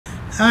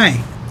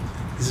Hi,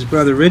 this is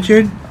Brother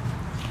Richard,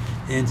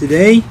 and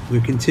today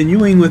we're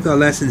continuing with our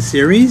lesson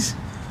series,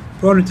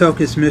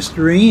 Prototokos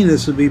Mystery.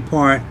 This will be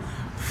part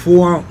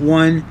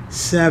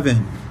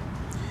 417.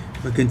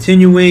 We're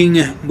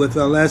continuing with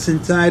our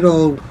lesson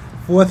titled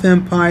Fourth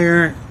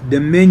Empire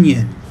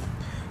Dominion.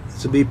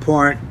 This will be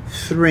part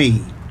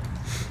 3.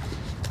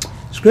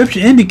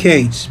 Scripture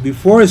indicates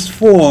before his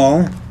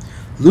fall,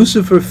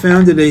 Lucifer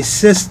founded a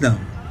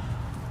system.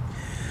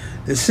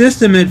 The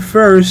system at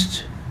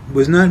first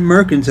was not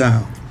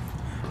mercantile,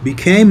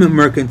 became a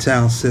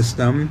mercantile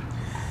system,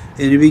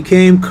 and it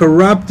became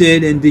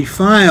corrupted and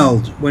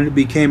defiled when it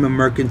became a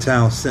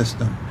mercantile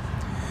system.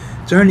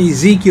 Turn to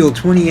Ezekiel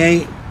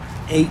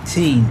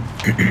 28:18.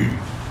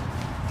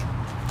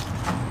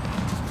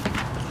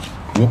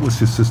 What was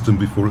his system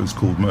before it was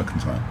called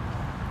mercantile?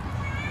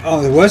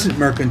 Oh, it wasn't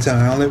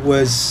mercantile. It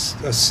was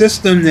a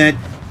system that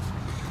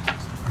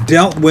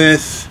dealt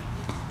with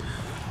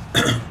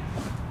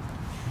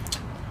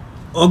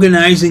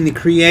organizing the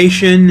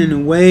creation in a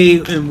way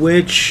in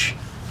which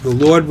the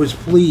Lord was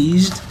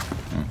pleased,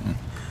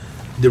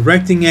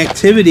 directing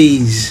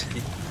activities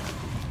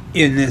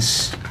in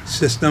this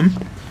system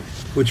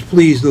which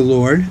pleased the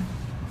Lord.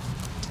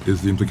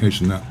 Is the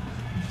implication that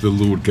the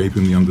Lord gave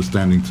him the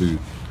understanding to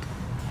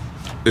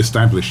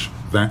establish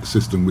that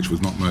system which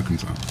was not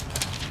mercantile?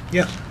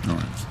 Yeah. All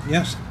right.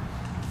 Yes.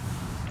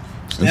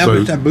 And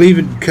Established, I believe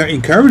it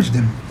encouraged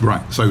him.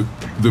 Right. So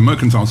the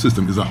mercantile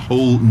system is a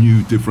whole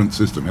new, different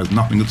system. It has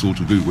nothing at all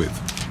to do with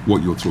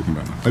what you're talking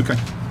about now. Okay.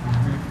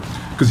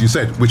 Because you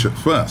said, which at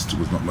first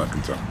was not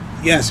mercantile.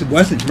 Yes, it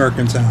wasn't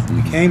mercantile.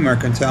 It became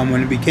mercantile.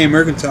 When it became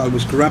mercantile, it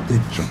was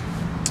corrupted. Sure.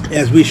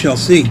 As we shall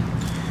see.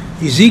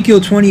 Ezekiel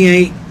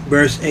 28,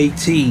 verse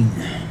 18.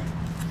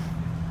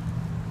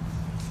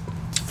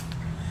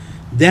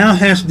 Thou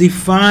hast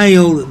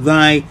defiled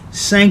thy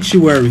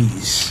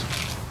sanctuaries.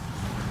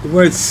 The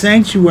word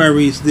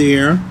sanctuaries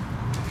there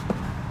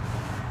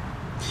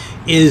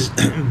is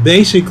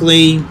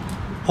basically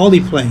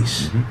holy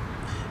place.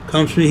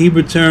 Comes from the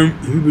Hebrew term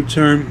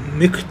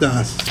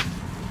mikdash.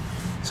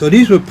 So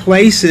these were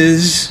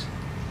places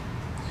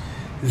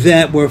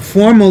that were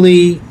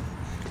formerly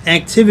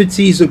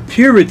activities of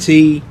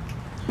purity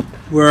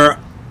were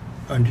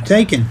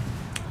undertaken.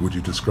 Would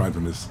you describe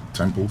them as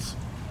temples?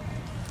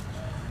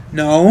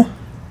 No.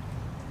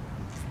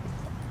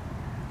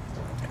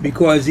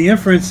 Because the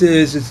inference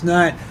is it's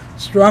not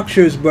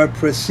structures but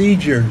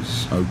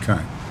procedures. Okay.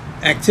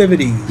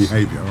 Activities.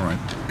 Behavior, all right.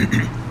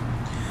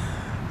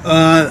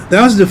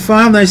 Thou hast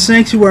defiled thy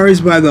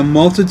sanctuaries by the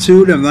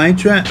multitude of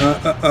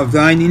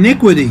thine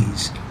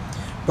iniquities,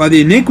 by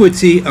the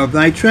iniquity of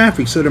thy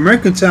traffic. So the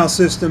mercantile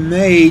system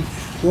made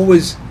what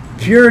was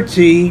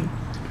purity,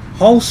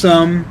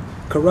 wholesome,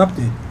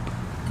 corrupted.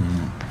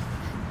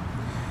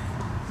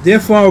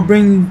 Therefore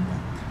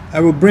I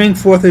will bring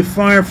forth a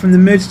fire from the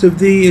midst of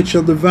thee, it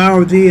shall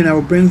devour thee, and I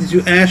will bring thee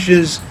to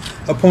ashes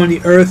upon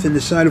the earth in the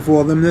sight of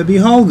all them that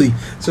behold thee.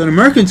 So the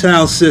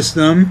mercantile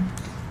system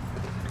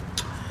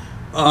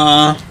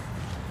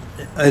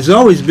has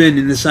always been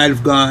in the sight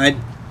of God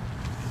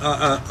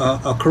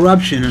a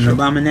corruption, an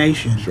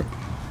abomination. Sure.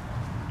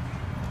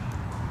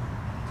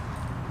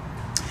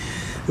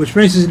 Which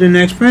brings us to the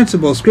next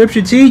principle.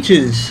 Scripture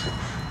teaches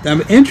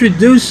that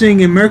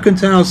introducing a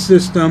mercantile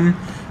system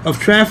of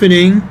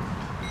trafficking,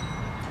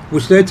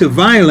 which led to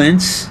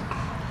violence,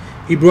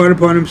 he brought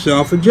upon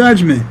himself a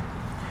judgment.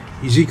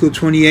 Ezekiel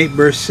 28,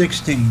 verse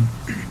 16.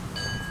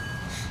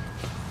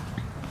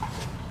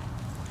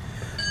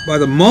 By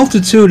the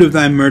multitude of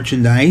thy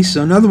merchandise,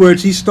 so in other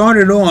words, he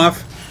started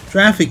off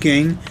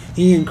trafficking,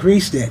 he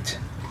increased it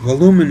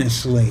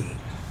voluminously.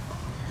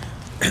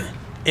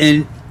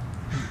 And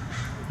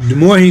the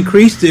more he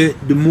increased it,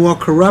 the more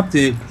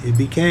corrupted it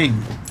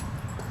became.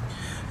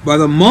 By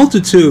the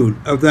multitude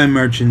of thy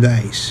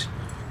merchandise,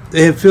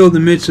 they have filled the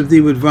midst of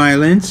thee with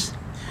violence.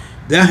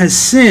 Thou hast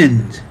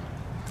sinned.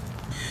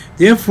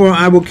 Therefore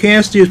I will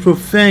cast thee as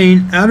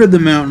profane out of the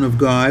mountain of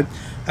God.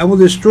 I will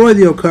destroy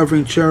thee, O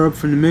covering cherub,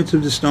 from the midst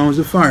of the stones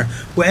of fire.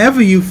 Wherever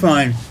you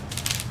find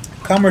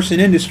commerce and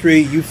industry,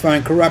 you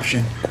find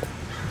corruption.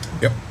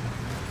 Yep.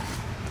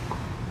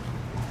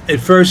 It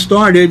first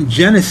started in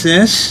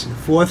Genesis,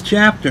 4th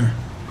chapter.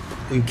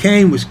 When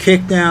Cain was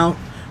kicked out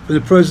from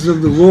the presence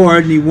of the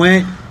Lord, and he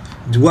went,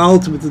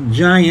 dwelt with the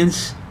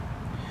giants.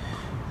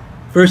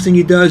 First thing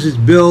he does is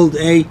build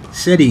a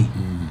city.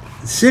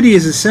 The city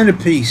is a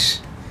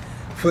centerpiece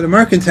for the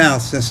mercantile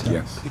system.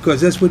 Yes.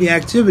 Because that's where the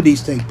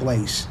activities take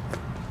place.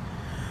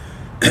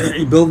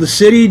 He builds the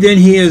city, then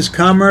he has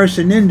commerce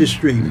and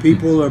industry.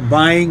 People are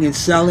buying and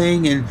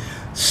selling and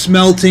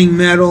smelting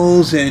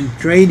metals and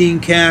trading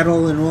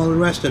cattle and all the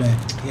rest of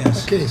that.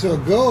 Yes. Okay, so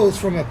it goes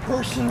from a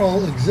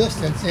personal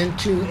existence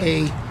into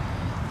a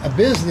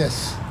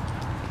business,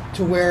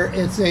 to where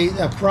it's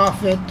a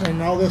profit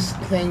and all this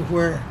thing,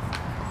 where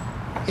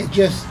it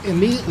just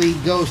immediately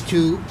goes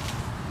to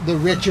the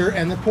richer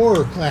and the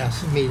poorer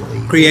class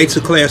immediately. Creates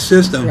a class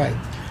system. Right.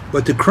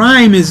 But the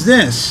crime is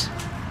this.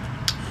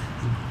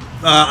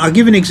 I'll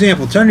give an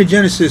example. Turn to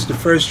Genesis, the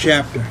 1st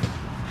chapter.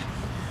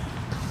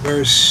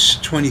 verse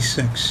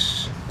 26.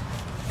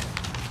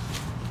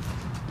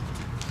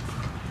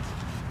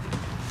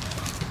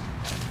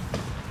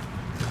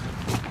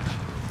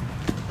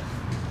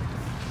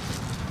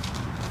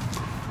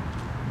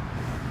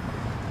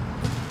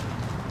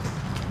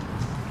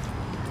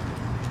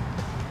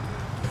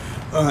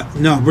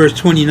 No, verse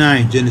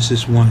 29,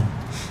 Genesis 1.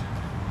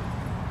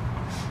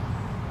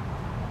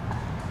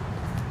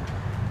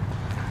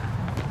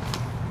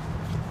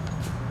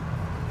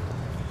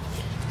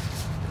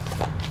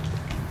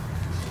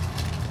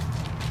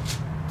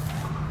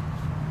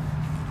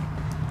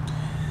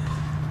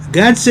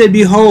 God said,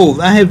 behold,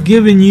 I have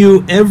given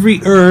you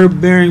every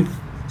herb bearing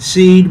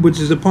seed which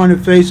is upon the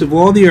face of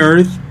all the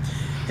earth,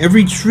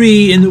 every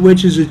tree in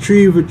which is a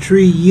tree of a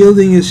tree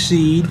yielding a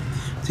seed.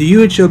 To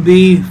you it shall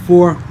be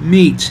for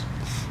meat.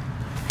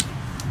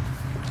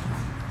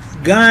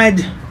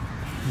 God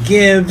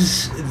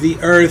gives the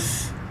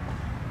earth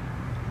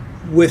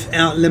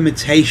without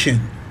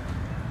limitation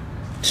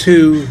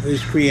to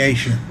his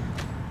creation.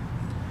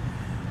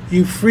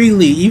 You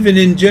freely, even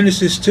in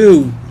Genesis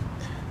 2,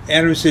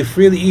 Adam said,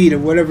 freely eat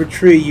of whatever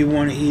tree you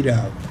want to eat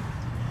of.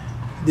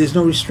 There's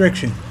no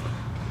restriction.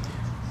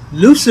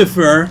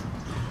 Lucifer,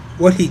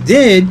 what he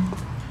did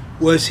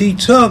was he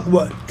took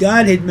what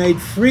God had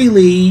made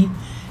freely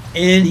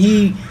and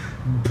he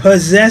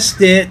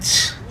possessed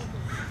it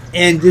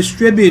and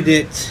distributed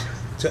it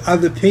to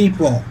other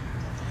people,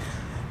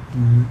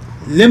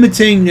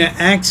 limiting their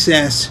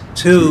access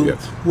to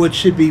what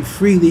should be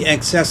freely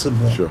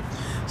accessible. Sure.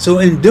 So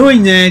in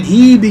doing that,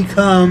 he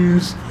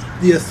becomes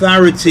the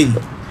authority.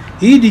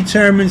 He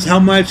determines how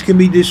much can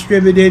be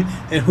distributed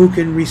and who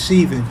can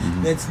receive it.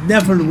 That's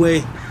never the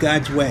way,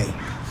 God's way.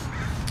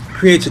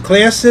 Creates a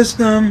class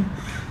system.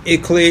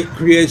 It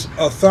creates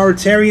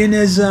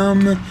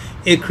authoritarianism.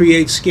 It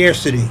creates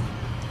scarcity.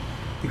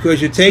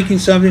 Because you're taking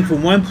something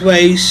from one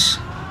place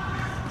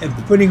and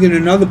putting it in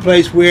another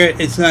place where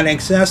it's not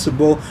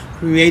accessible,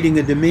 creating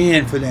a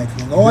demand for that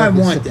thing. Oh, I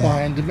want that.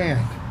 Supply and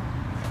demand.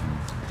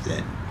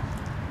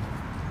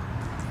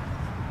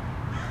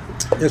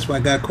 That's why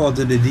God called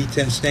it a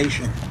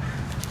detestation.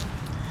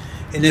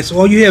 And that's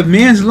all you have.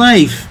 Man's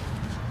life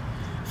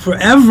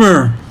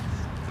forever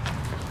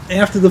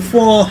after the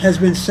fall has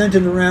been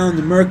centered around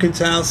the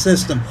mercantile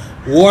system.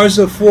 Wars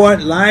are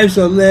fought, lives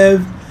are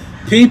lived,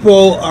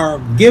 people are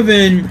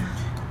given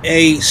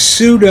a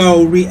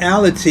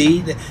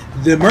pseudo-reality.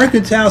 The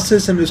mercantile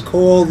system is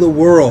called the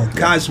world,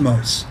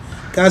 cosmos.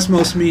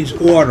 Cosmos means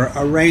order,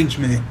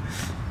 arrangement.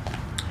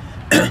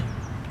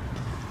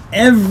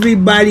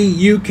 Everybody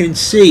you can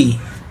see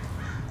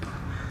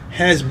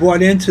has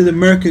bought into the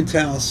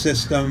mercantile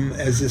system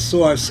as a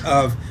source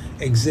of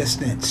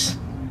existence.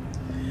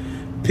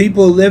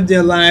 People live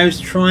their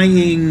lives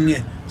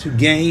trying to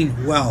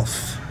gain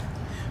wealth.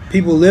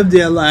 People live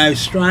their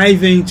lives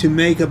striving to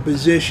make a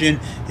position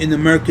in the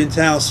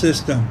mercantile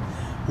system,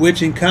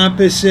 which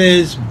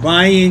encompasses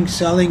buying,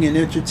 selling, and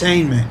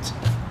entertainment.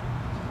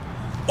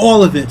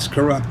 All of it's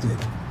corrupted.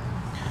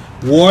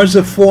 Wars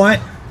are fought.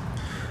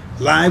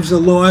 Lives are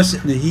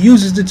lost. He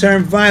uses the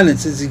term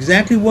violence. It's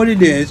exactly what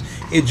it is.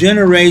 It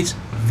generates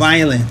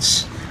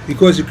violence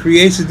because it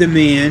creates a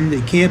demand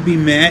that can't be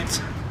met.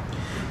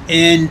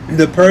 And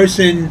the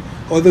person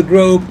or the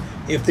group,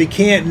 if they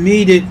can't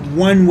meet it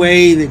one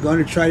way, they're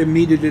going to try to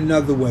meet it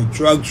another way.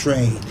 Drug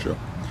trade. Sure.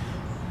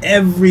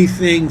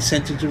 Everything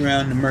centers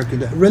around the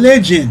mercantile.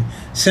 Religion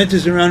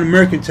centers around the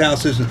mercantile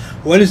system.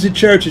 What is the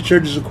church? The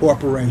church is a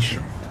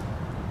corporation.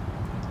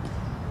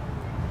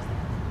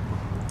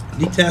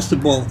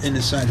 Detestable in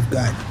the sight of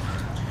God.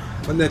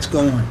 But let's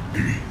go on.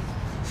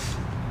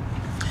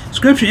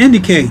 Scripture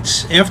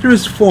indicates, after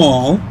his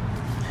fall,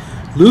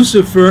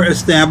 Lucifer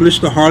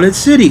established the harlot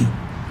city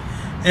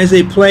as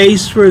a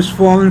place for his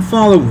fallen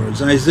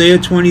followers. Isaiah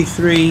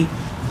 23,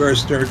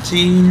 verse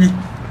 13.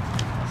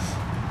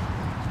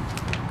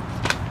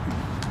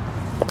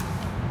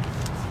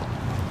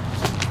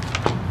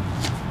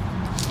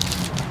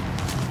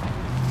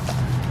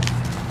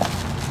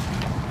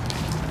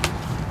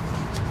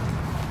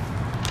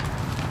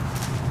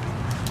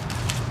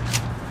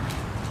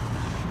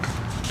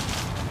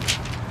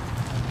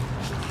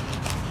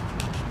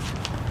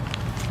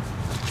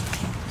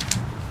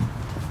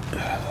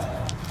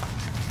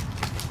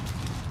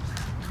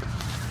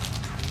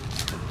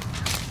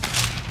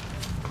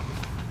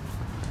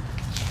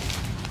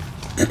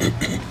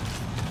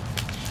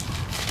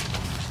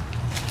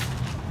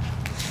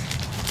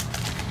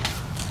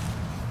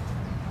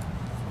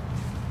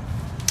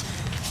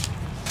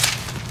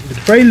 The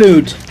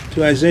prelude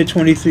to Isaiah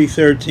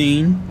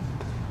 23:13,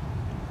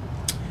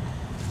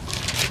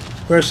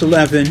 verse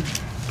 11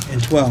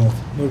 and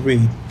 12. We'll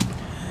read.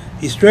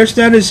 He stretched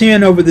out his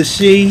hand over the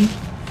sea.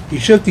 He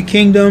shook the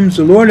kingdoms.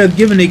 The Lord hath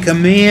given a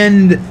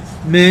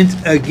commandment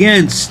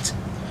against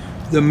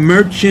the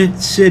merchant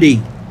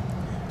city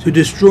to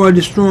destroy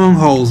the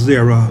strongholds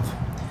thereof.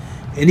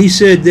 And he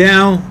said,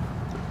 Thou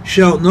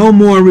shalt no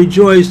more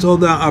rejoice, O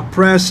thou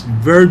oppressed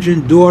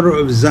virgin daughter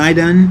of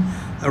Zidon.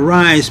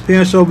 Arise,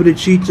 pass over the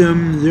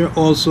Chetam, there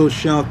also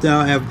shalt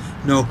thou have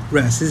no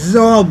rest. This is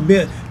all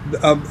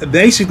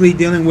basically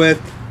dealing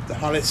with the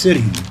harlot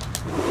city.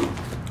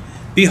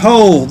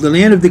 Behold, the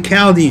land of the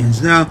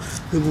Chaldeans. Now,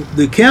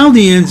 the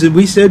Chaldeans, as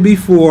we said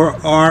before,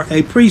 are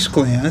a priest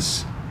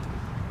class.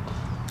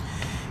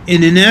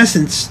 And in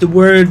essence, the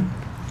word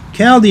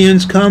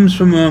Chaldeans comes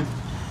from a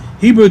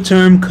Hebrew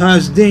term,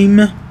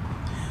 Kasdim,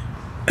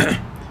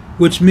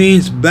 which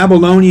means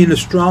Babylonian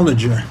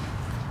astrologer.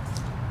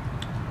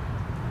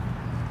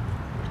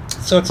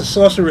 So it's a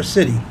sorcerer's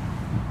city.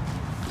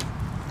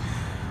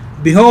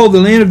 Behold,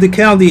 the land of the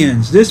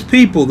Chaldeans. This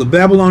people, the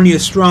Babylonian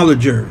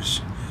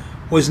astrologers,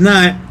 was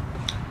not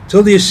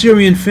till the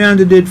Assyrian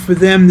founded it for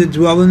them that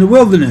dwell in the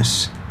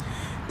wilderness.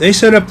 They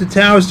set up the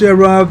towers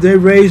thereof, they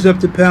raised up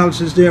the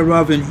palaces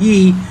thereof, and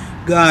he,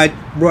 God,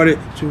 brought it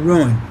to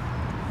ruin.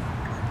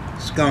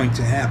 It's going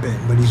to happen,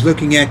 but he's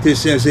looking at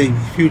this as a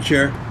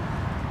future,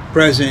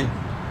 present,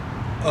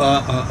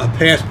 a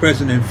past,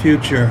 present, and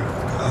future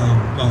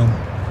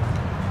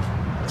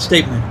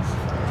statement.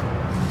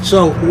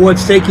 So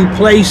what's taking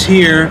place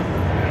here,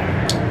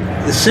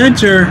 the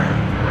center,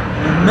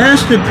 the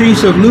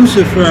masterpiece of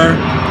Lucifer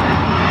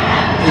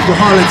is the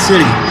harlot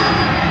city.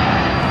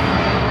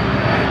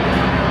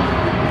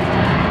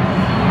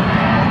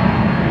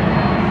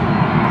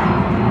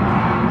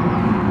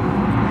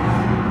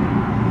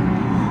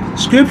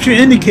 Scripture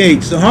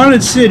indicates the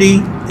harlot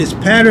city is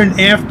patterned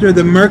after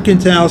the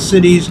mercantile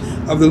cities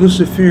of the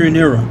Luciferian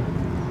era,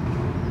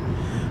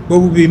 but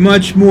will be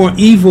much more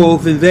evil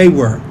than they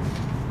were.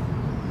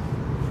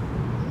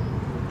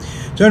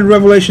 Turn to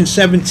Revelation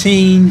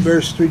 17,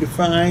 verse 3 to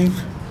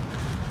 5.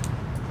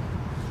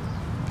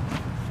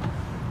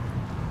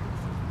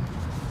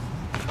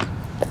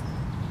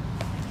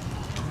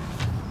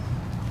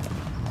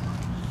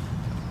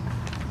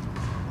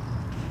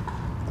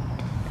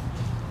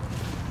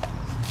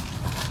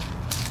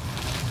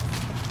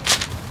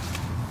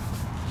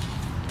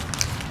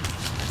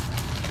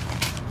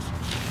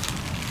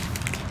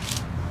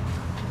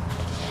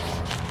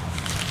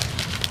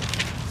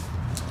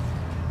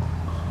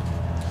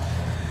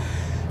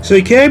 So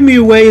he carried me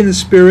away in the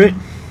spirit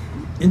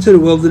into the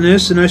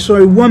wilderness, and I saw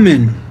a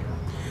woman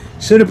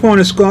sit upon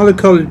a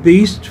scarlet-colored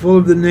beast, full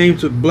of the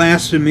names of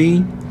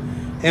blasphemy,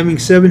 having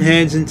 7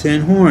 heads and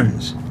 10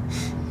 horns.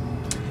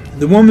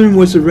 The woman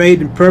was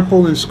arrayed in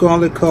purple and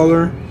scarlet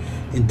color,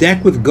 and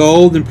decked with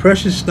gold and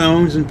precious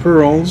stones and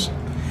pearls,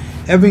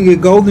 having a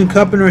golden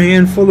cup in her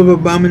hand full of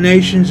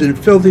abominations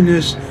and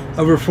filthiness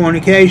of her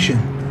fornication.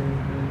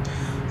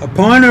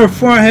 Upon her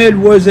forehead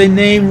was a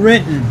name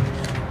written,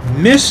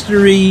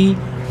 Mystery,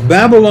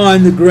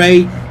 Babylon the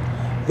Great,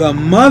 the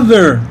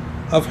mother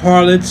of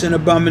harlots and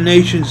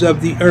abominations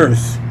of the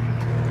earth.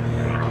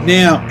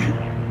 Now,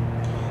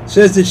 it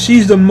says that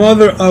she's the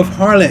mother of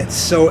harlots.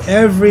 So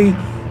every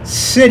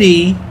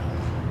city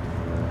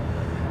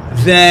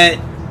that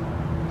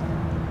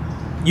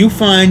you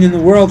find in the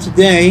world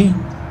today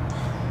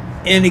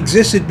and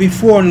existed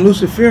before in the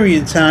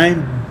Luciferian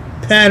time,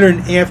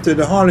 patterned after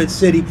the harlot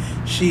city,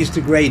 she's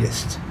the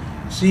greatest.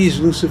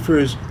 She's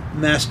Lucifer's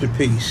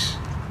masterpiece,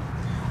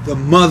 the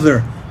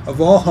mother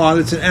of all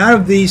harlots, and out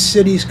of these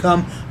cities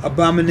come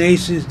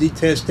abominations,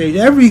 detestation.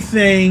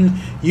 Everything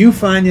you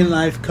find in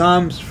life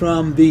comes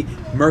from the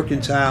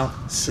mercantile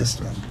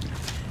system.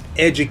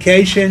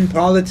 Education,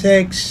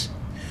 politics,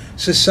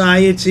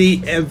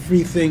 society,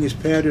 everything is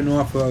patterned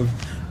off of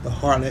the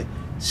harlot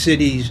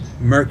city's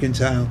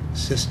mercantile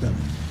system.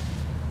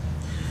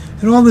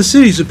 And all the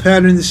cities are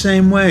patterned the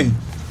same way.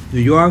 New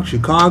York,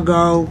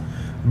 Chicago,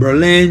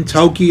 Berlin,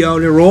 Tokyo,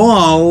 they're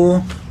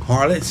all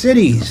harlot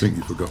cities. I think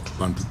you forgot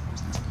London.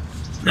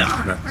 No,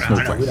 Small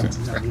we place.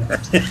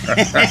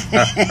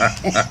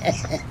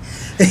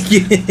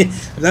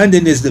 don't.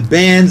 London is the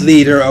band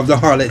leader of the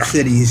harlot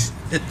cities.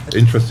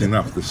 Interesting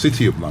enough, the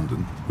city of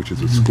London, which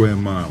is a square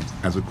mile,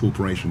 as a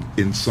corporation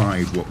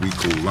inside what we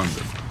call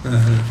London,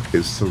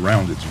 is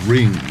surrounded, it's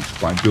ringed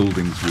by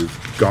buildings with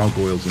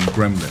gargoyles and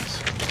gremlins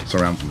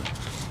surrounding it.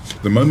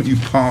 The moment you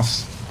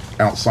pass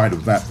outside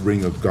of that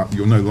ring of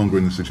you're no longer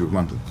in the city of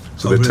London.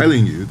 So they're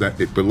telling you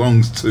that it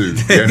belongs to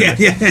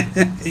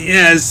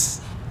Yes.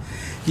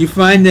 You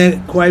find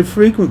that quite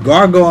frequent.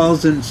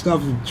 Gargoyles and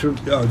stuff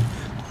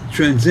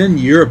transcend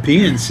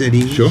European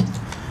cities. Sure.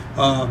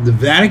 The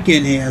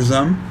Vatican has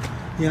them.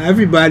 You know,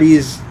 everybody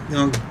is, you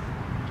know,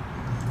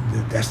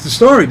 that's the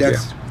story.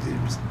 That's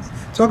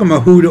talking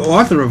about who the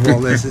author of all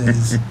this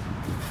is.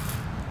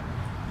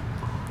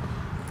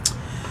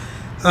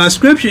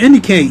 Scripture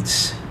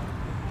indicates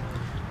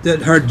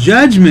that her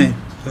judgment,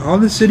 all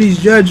the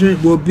city's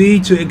judgment, will be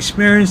to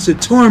experience the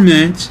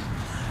torment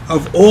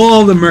of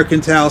all the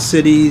mercantile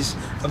cities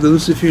of the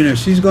Luciferian.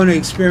 She's going to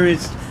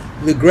experience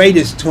the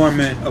greatest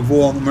torment of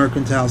all the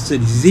mercantile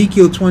cities.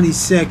 Ezekiel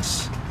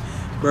 26,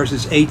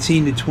 verses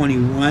 18 to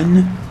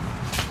 21.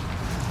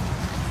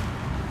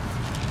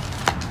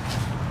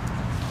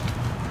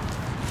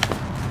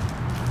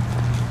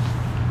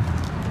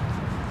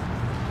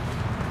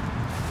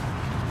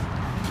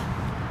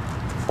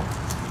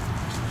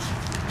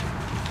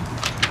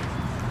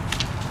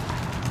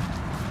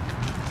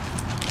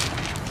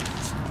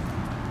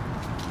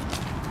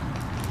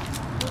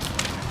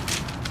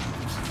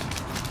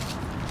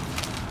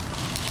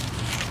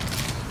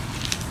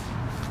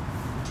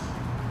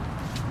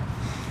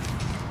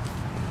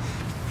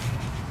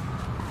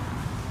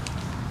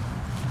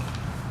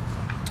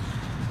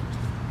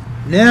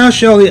 Now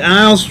shall the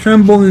isles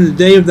tremble in the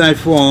day of thy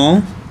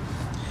fall.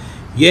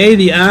 Yea,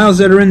 the isles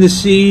that are in the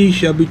sea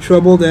shall be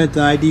troubled at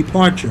thy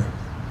departure.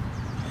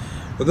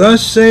 For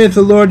thus saith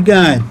the Lord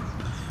God,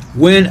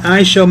 when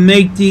I shall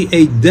make thee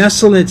a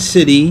desolate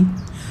city,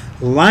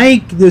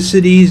 like the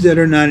cities that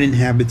are not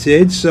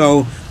inhabited.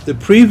 So the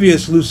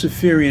previous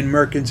Luciferian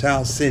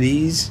mercantile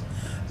cities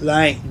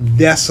lie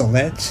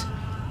desolate.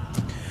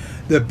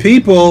 The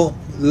people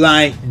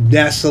lie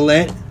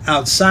desolate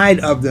outside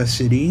of the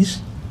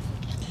cities,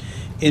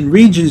 in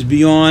regions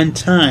beyond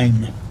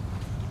time.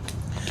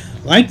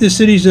 Like the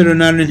cities that are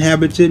not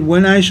inhabited,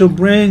 when I shall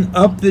bring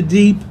up the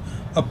deep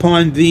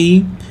upon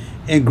thee,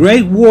 and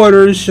great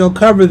waters shall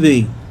cover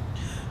thee,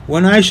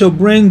 when I shall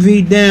bring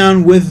thee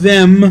down with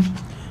them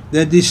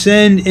that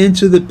descend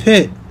into the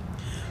pit,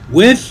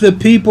 with the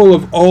people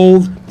of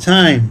old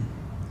time,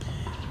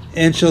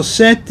 and shall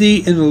set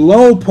thee in the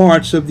low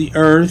parts of the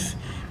earth,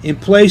 in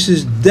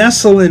places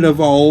desolate of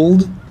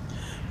old,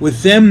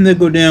 with them that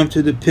go down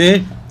to the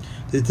pit,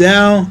 that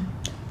thou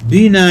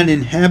be not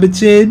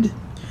inhabited,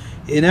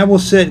 and I will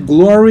set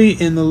glory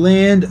in the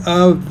land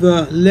of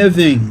the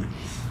living.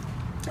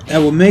 I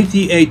will make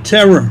thee a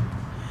terror.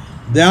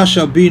 Thou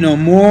shalt be no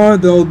more,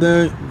 though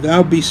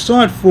thou be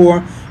sought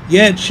for,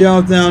 yet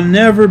shalt thou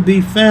never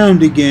be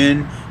found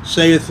again,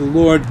 saith the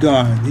Lord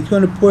God. He's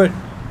going to put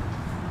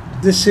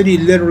this city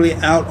literally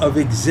out of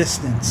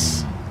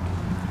existence.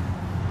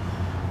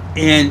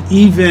 And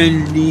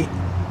even the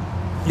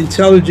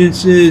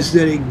intelligences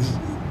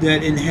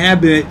that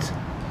inhabit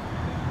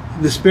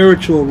the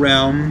spiritual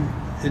realm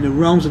and the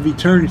realms of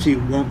eternity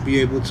won't be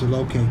able to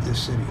locate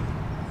this city.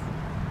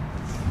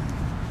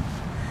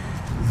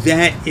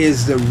 That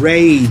is the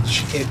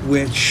rage at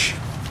which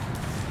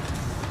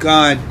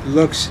God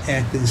looks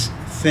at this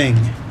thing.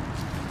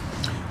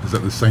 Is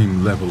that the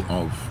same level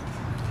of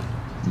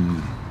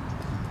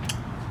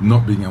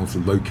not being able to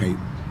locate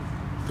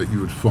that you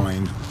would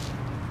find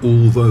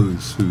all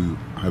those who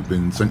have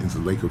been sent into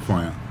the lake of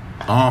fire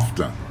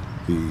after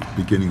the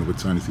beginning of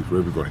eternity for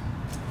everybody?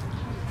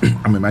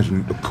 I'm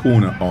imagining a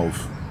corner of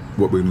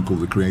what we're going to call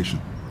the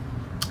creation.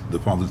 The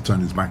Father's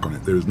turned his back on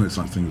it. There is no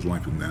such thing as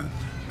life in there.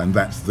 And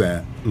that's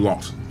their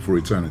lot for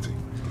eternity.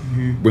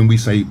 Mm-hmm. When we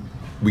say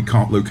we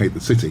can't locate the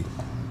city,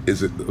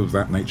 is it of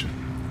that nature?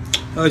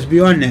 Oh, it's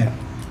beyond that.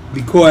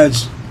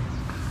 Because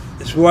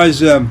as far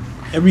as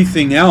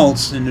everything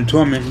else in the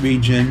torment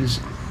regions,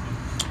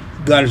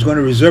 God is going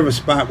to reserve a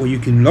spot where you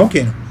can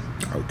locate them.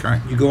 Okay.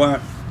 You go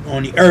out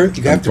on the earth.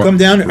 You have to come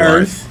down to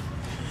earth,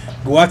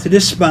 go out to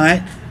this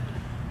spot,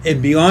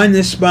 and beyond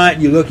this spot,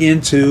 you look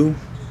into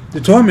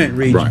the torment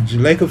regions, the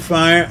lake of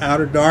fire,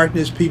 outer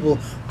darkness, people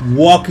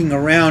walking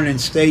around in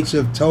states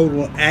of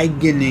total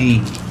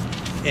agony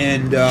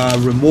and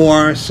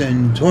remorse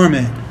and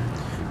torment.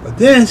 But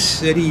this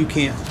city, you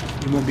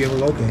won't be able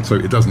to locate. So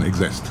it doesn't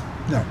exist.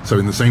 No. So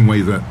in the same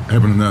way that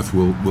heaven and earth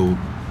will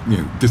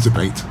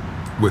dissipate,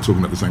 we're talking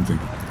about the same thing.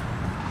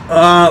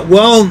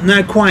 Well,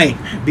 not quite,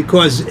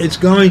 because it's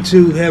going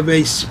to have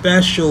a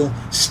special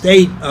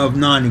state of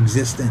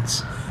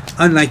non-existence,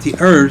 unlike the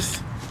earth,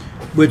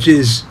 which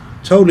is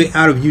totally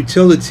out of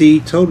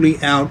utility,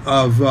 totally out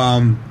of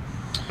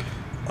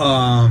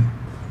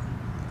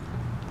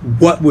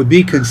what would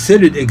be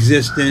considered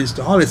existence.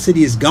 The whole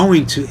city is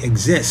going to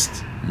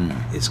exist.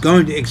 It's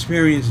going to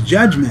experience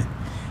judgment.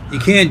 You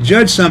can't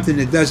judge something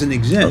that doesn't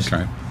exist.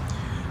 Okay.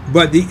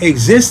 But the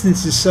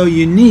existence is so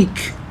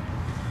unique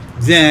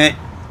that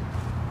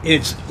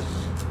it's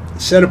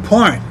set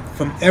apart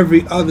from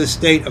every other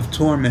state of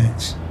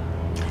torment.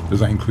 Does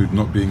that include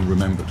not being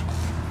remembered?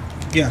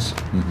 Yes.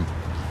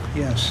 Mm-hmm.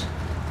 Yes.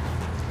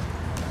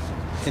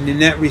 And in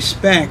that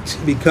respect,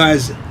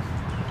 because,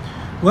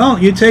 well,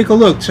 you take a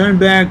look, turn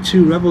back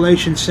to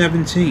Revelation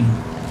 17.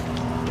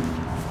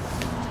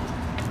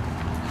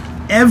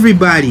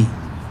 Everybody,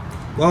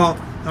 well,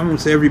 I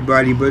won't say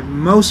everybody, but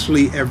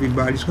mostly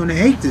everybody's going to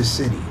hate this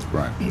city.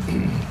 Right.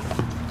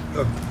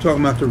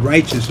 Talking about the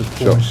righteous, of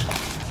course. Sure.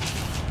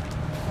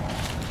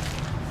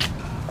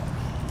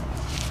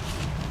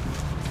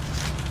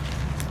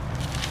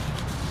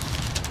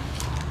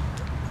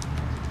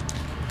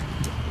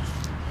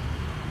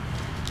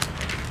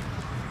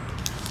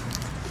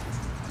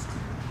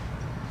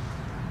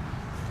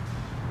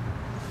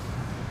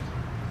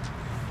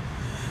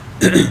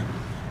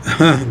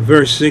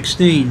 Verse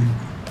 16.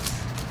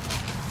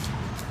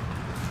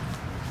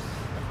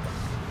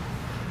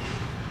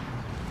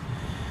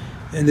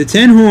 And the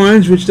 10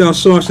 horns which thou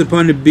sawest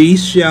upon the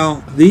beast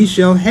these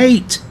shall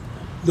hate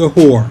the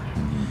whore,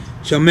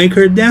 shall make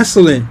her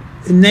desolate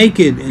and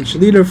naked, and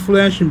shall eat her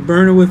flesh and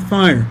burn her with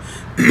fire.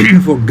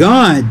 For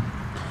God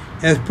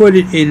hath put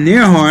it in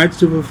their hearts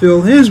to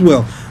fulfill his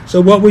will. So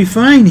what we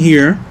find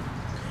here,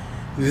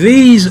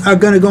 these are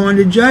going to go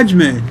into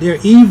judgment. They're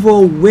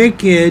evil,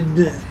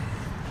 wicked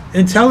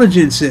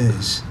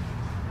intelligences,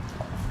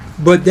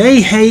 but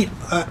they hate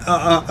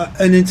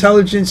an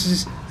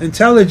intelligence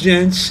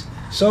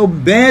so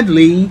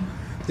badly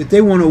that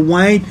they want to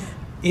wipe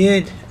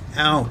it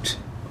out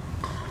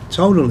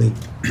totally.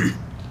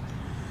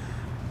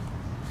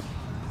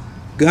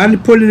 God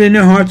had put it in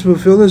their hearts to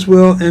fulfill his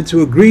will and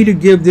to agree to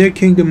give their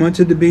kingdom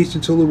unto the beast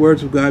until the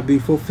words of God be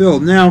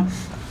fulfilled. Now,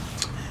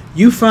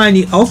 you find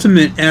the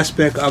ultimate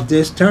aspect of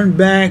this. Turn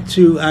back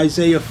to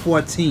Isaiah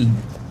 14.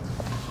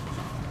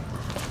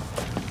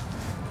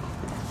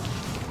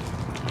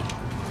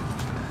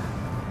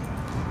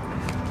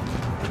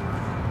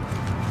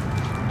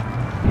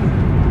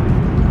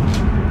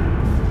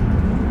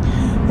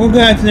 What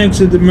God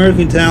thinks of the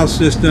mercantile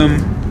system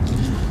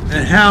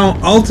and how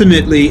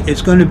ultimately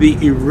it's going to be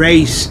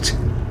erased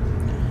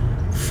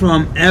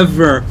from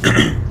ever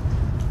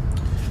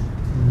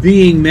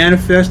being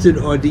manifested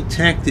or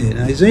detected.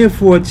 Isaiah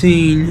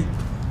 14,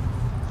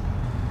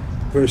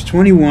 verse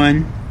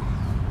 21.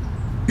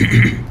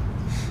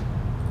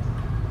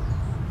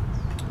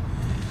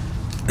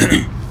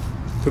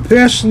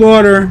 Prepare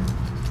slaughter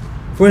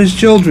for his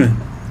children.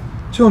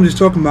 Children he's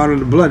talking about are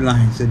the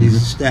bloodlines that he's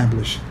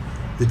established.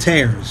 The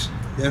tares,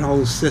 that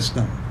whole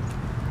system.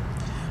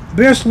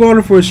 Bear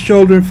slaughter for his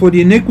children for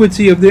the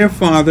iniquity of their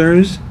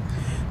fathers,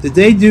 that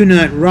they do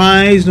not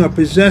rise nor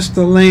possess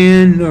the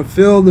land nor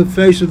fill the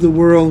face of the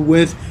world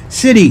with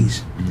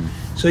cities.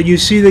 So you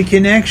see the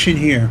connection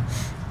here.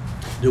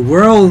 The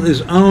world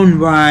is owned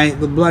by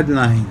the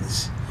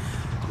bloodlines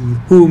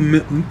who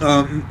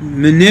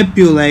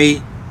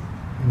manipulate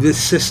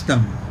this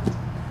system,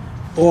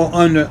 all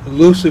under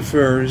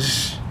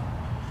Lucifer's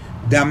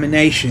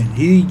domination.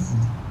 He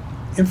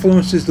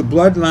influences the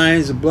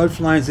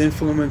bloodlines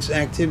influence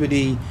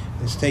activity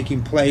that's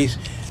taking place.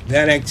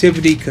 That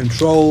activity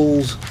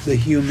controls the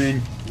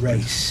human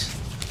race.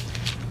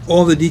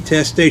 All the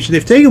detestation.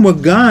 They've taken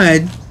what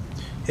God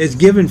has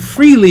given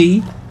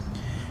freely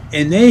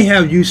and they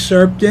have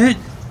usurped it.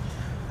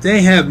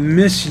 They have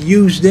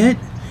misused it.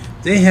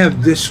 They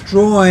have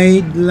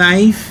destroyed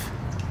life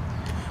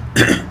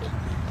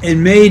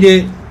and made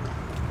it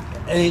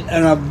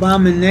an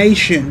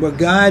abomination. What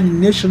God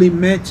initially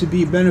meant to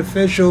be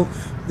beneficial,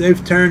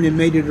 they've turned and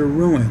made it a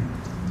ruin.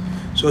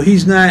 So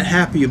he's not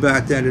happy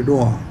about that at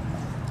all.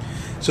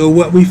 So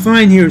what we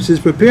find here, it says,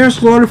 prepare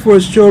slaughter for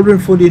his children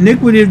for the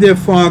iniquity of their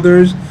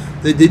fathers,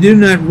 that they do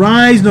not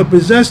rise nor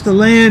possess the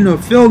land nor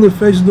fill the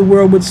face of the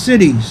world with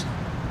cities.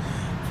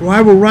 For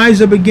I will rise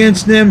up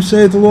against them,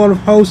 saith the Lord of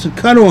hosts, and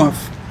cut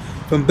off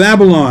from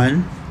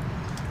Babylon,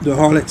 the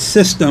harlot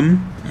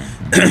system,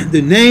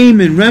 the name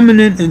and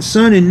remnant and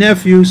son and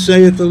nephew,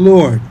 saith the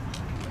Lord.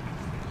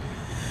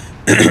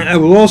 I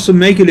will also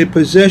make it a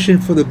possession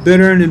for the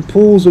bittern and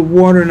pools of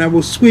water, and I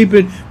will sweep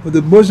it with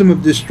the bosom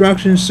of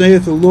destruction,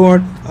 saith the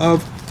Lord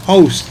of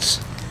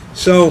hosts.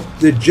 So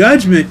the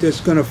judgment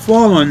that's going to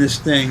fall on this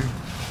thing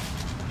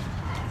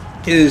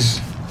is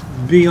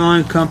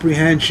beyond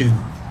comprehension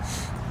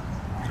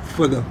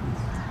for the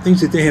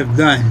things that they have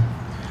done.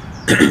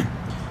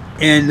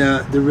 And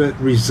the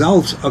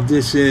result of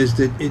this is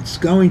that it's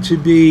going to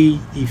be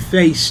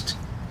effaced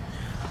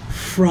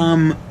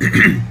from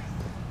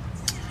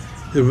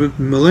the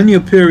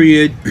millennial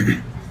period.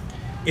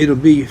 It'll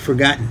be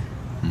forgotten.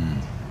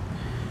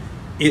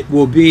 It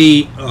will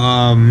be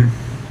a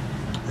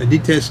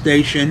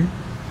detestation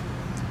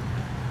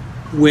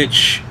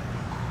which,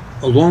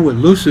 along with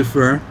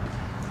Lucifer,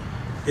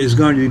 is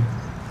going to be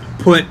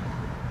put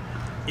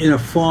in a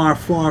far,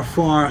 far,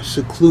 far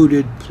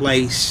secluded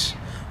place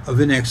of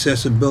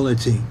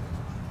inaccessibility.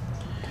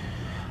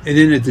 And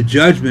then at the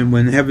judgment,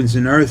 when heavens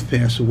and earth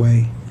pass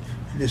away,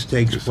 and this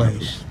takes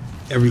place,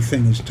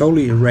 everything is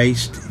totally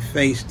erased,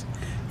 effaced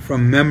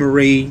from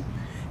memory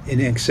and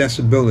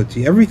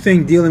accessibility.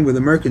 Everything dealing with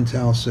the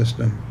mercantile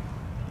system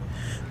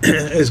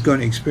is going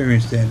to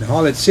experience that. The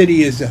harlot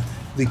city is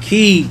the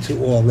key to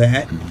all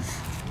that.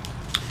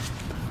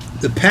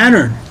 The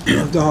pattern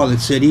of the harlot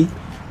city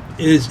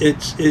is it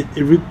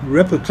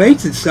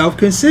replicates itself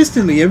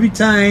consistently every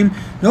time.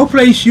 No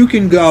place you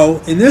can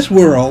go in this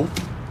world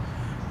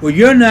where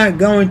you're not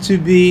going to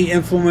be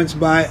influenced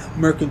by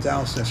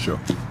mercantile system. Sure,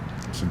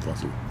 it's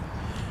impossible.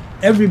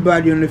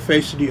 Everybody on the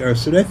face of the earth.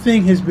 So that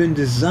thing has been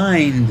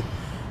designed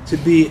to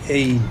be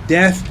a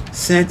death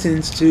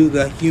sentence to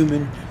the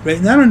human race.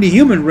 Not only the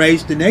human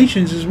race, the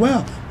nations as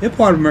well. They're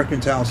part of the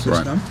mercantile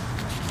system.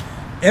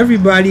 Right.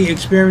 Everybody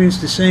experienced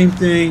the same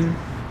thing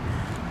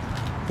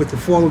with the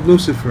fall of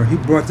Lucifer. He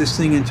brought this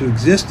thing into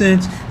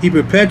existence. He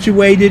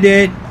perpetuated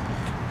it,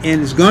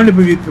 and it's going to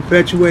be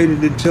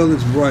perpetuated until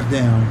it's brought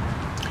down.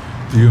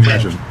 Do you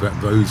imagine that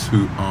those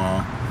who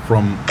are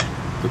from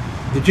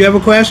Did you have a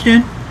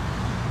question?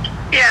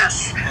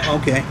 Yes.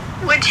 Okay.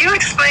 Would you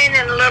explain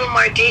in a little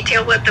more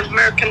detail what the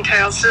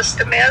mercantile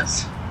system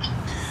is?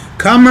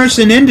 Commerce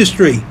and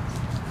industry.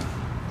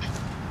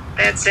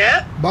 That's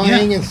it?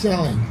 Buying and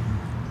selling.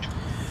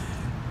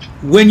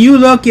 When you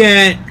look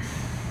at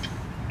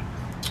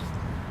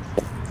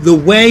the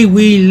way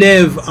we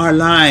live our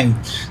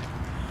lives,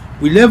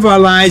 we live our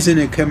lives in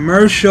a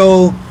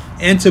commercial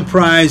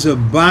enterprise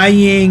of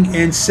buying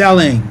and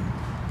selling.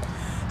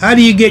 How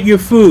do you get your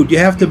food? You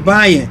have to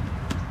buy it.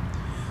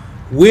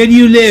 Where do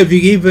you live? You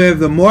either have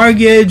the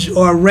mortgage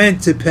or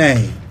rent to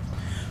pay.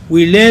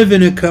 We live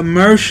in a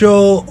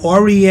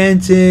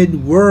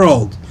commercial-oriented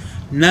world.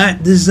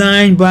 not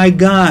designed by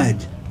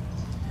God,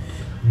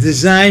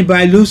 designed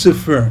by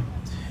Lucifer.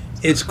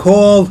 It's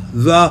called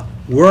the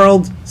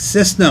world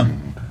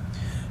system.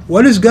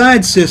 What is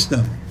God's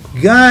system?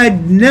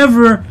 God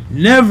never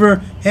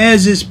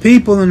has his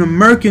people in a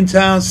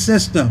mercantile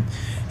system.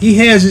 He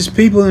has his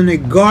people in a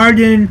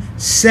garden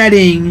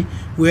setting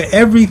where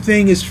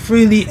everything is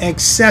freely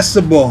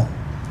accessible.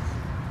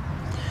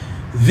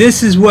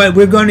 This is what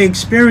we're going to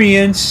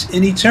experience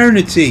in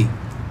eternity.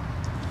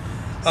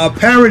 A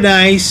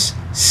paradise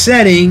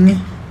setting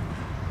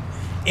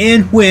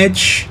in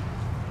which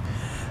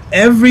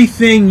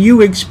everything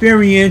you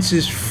experience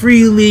is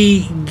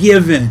freely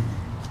given.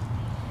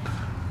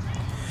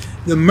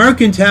 The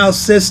mercantile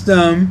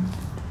system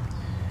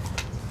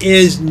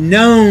is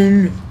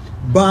known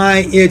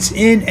by its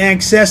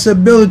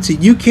inaccessibility.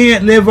 You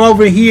can't live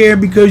over here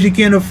because you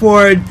can't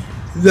afford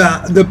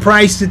the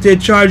price that they're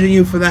charging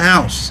you for the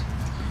house.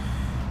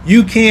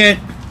 You can't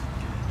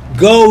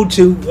go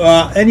to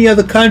any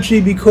other country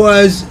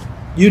because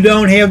you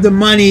don't have the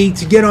money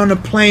to get on a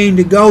plane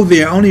to go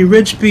there. Only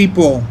rich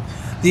people,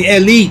 the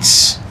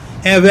elites,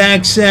 have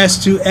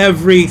access to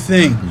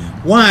everything.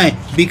 Why?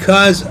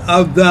 Because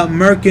of the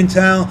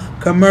mercantile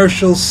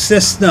commercial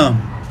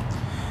system.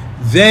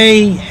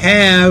 They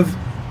have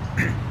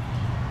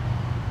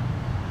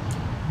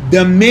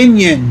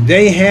dominion.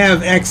 They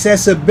have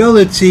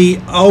accessibility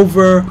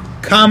over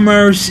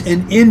commerce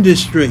and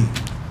industry.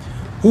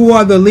 Who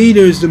are the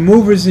leaders, the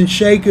movers and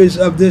shakers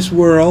of this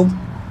world?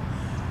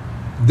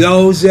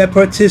 Those that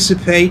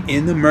participate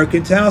in the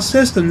mercantile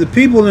system. The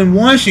people in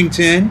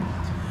Washington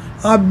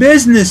are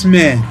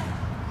businessmen.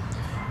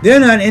 They're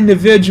not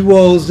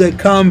individuals that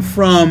come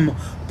from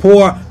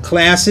poor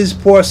classes,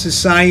 poor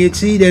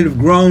society, that have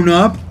grown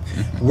up,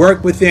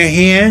 work with their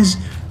hands.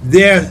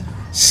 They're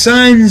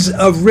sons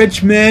of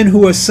rich men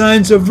who are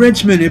sons of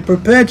rich men. It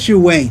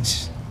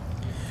perpetuates.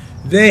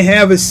 They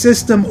have a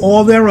system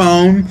all their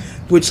own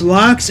which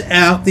locks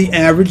out the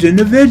average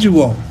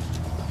individual.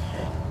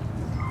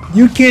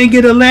 You can't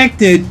get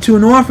elected to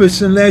an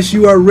office unless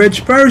you are a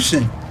rich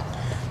person,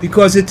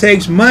 because it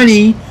takes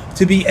money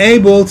to be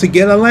able to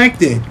get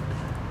elected.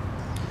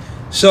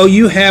 So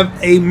you have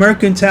a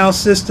mercantile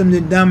system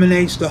that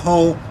dominates the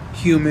whole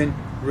human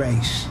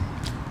race.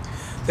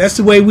 That's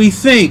the way we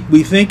think.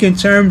 We think in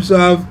terms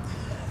of,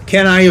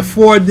 can I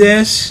afford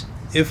this?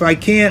 If I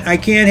can't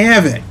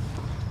have it.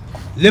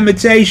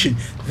 Limitation.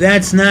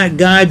 That's not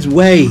God's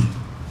way.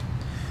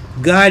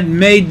 God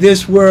made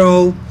this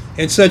world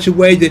in such a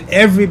way that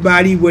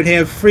everybody would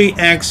have free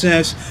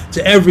access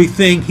to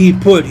everything he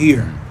put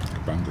here.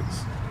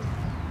 Abundance.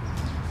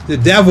 The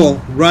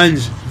devil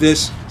runs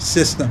this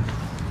system.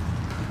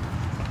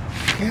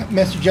 Yeah,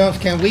 Mr. Jones,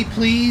 can we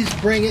please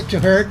bring it to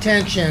her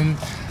attention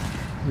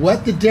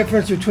what the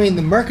difference between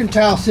the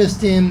mercantile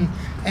system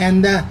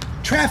and the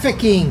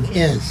trafficking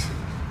is?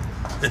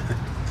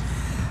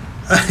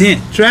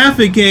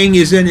 Trafficking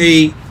is in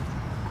a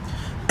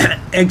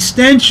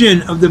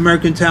extension of the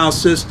mercantile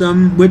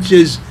system, which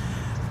is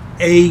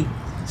a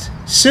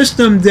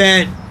system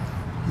that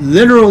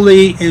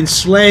literally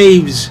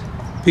enslaves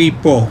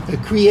people.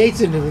 It creates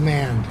a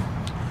demand.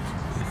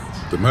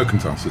 The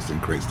mercantile system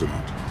creates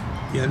demand.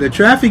 Yeah, the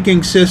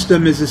trafficking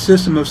system is a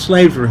system of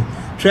slavery.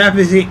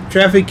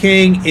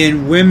 Trafficking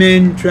in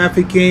women,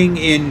 trafficking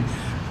in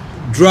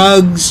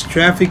drugs,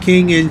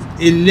 trafficking in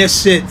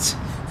illicit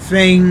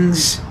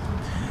things.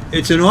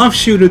 It's an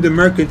offshoot of the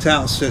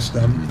mercantile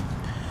system.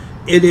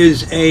 It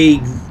is a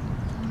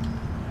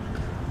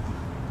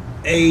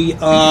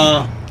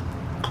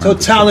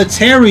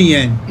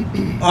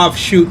totalitarian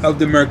offshoot of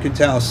the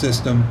mercantile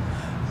system,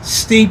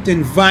 steeped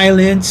in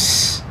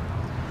violence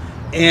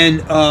and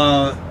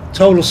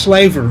total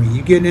slavery.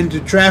 You get into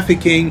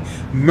trafficking,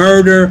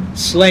 murder,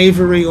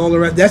 slavery, all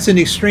around. That's an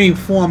extreme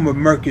form of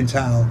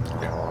mercantile,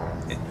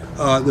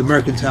 the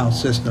mercantile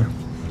system.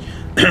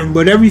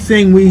 But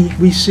everything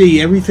we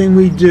see, everything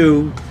we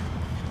do,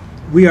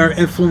 we are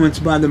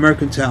influenced by the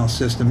mercantile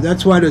system.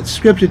 That's why the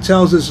scripture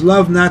tells us,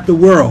 love not the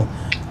world.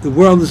 The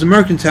world is a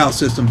mercantile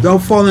system.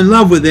 Don't fall in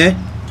love with it,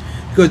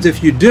 because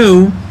if you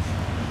do,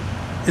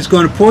 it's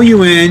going to pull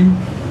you in,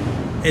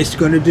 it's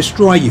going to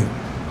destroy you.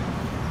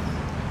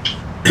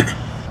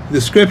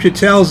 The scripture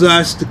tells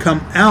us to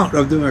come out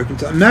of the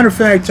mercantile. Matter of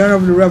fact, turn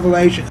over to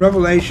Revelation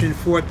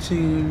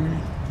 14,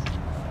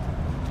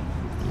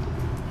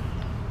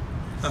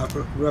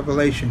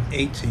 Revelation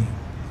 18.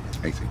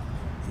 18.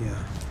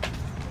 Yeah,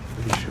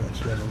 pretty sure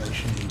it's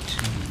Revelation 18.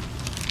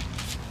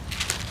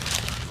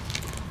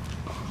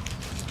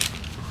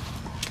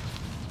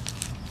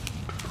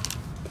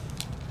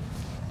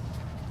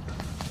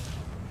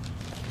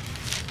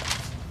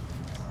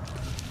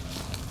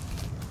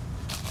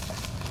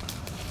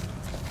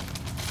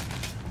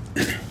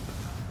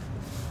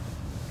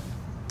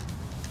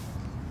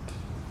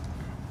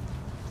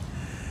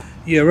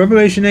 Yeah,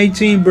 Revelation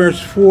 18, verse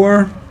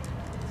 4.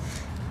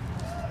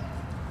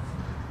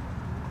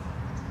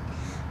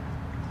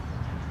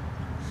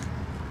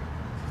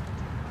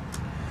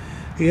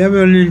 You have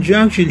an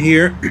injunction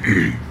here.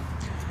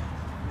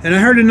 And I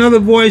heard another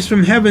voice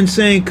from heaven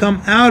saying,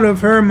 "Come out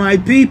of her, my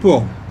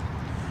people,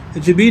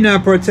 that you be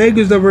not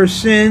partakers of her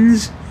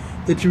sins,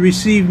 that you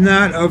receive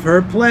not of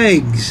her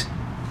plagues."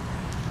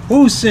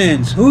 Whose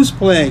sins? Whose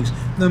plagues?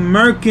 The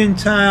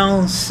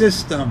mercantile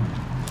system.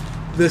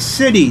 The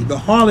city, the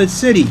harlot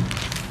city.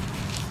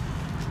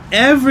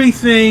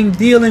 Everything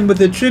dealing with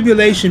the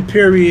tribulation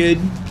period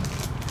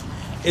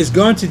is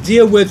going to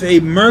deal with a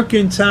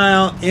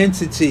mercantile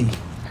entity.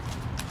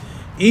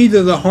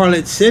 Either the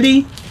harlot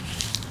city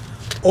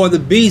or the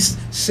Beast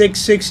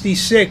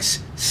 666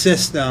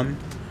 system,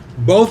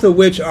 both of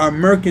which are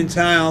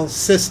mercantile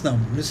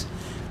systems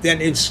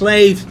that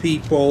enslave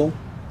people,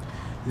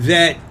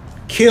 that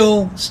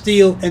kill,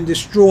 steal, and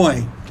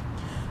destroy.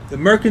 The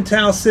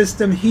mercantile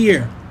system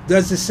here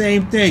does the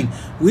same thing.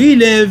 We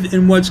live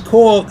in what's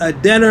called a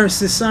debtor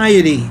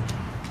society.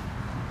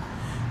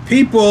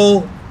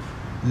 People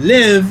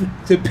live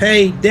to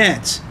pay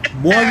debts.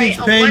 Mortgage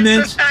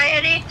payments. What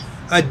society?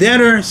 A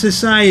debtor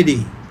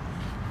society.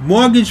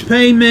 Mortgage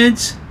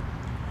payments,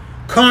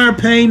 car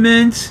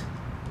payments,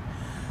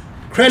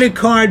 credit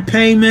card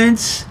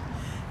payments,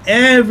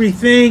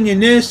 everything in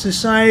this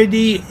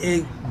society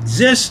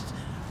exists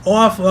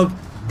off of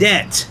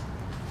debt.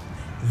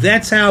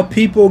 That's how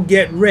people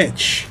get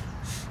rich.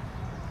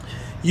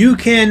 You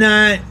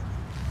cannot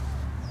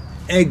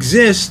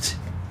exist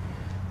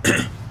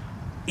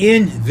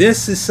in this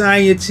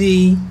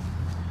society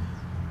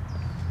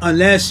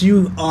unless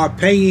you are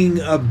paying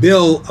a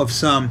bill of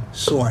some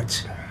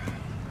sort.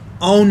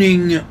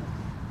 The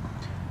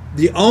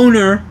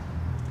owner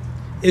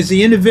is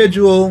the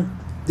individual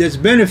that's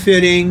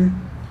benefiting.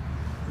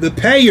 The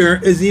payer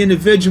is the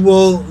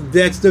individual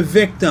that's the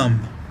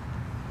victim.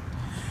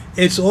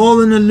 It's all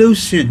an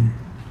illusion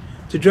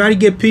to try to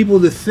get people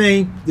to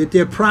think that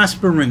they're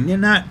prospering. They're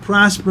not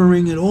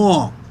prospering at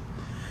all.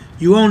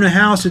 You own a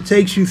house, it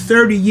takes you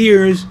 30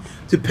 years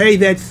to pay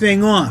that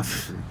thing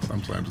off.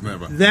 Sometimes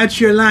never. That's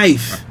your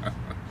life.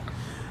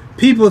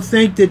 People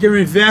think that they're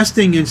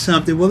investing in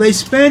something. Well, they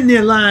spend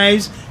their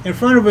lives in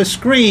front of a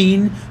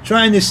screen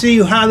trying to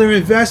see how their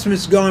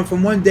investment's going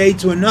from one day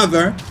to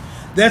another.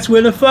 That's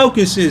where the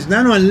focus is,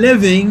 not on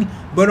living,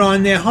 but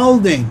on their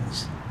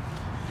holdings.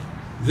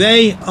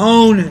 They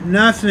own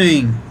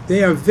nothing.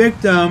 They are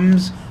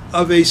victims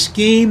of a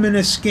scheme and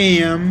a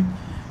scam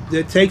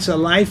that takes a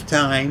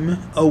lifetime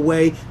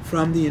away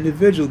from the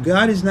individual.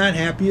 God is not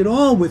happy at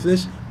all with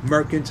this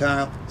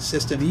mercantile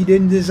system. He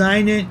didn't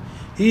design it.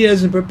 He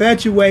doesn't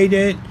perpetuate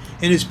it,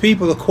 and his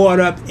people are caught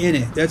up in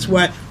it. That's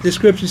why the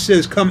scripture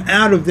says, "Come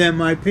out of them,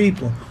 my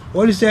people."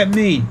 What does that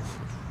mean?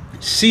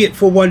 See it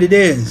for what it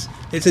is.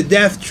 It's a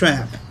death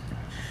trap.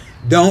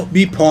 Don't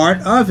be part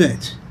of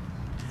it.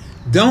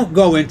 Don't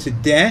go into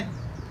debt.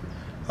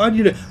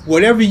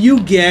 Whatever you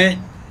get,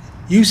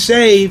 you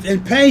save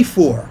and pay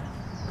for.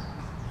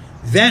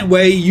 That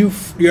way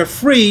you're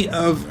free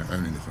of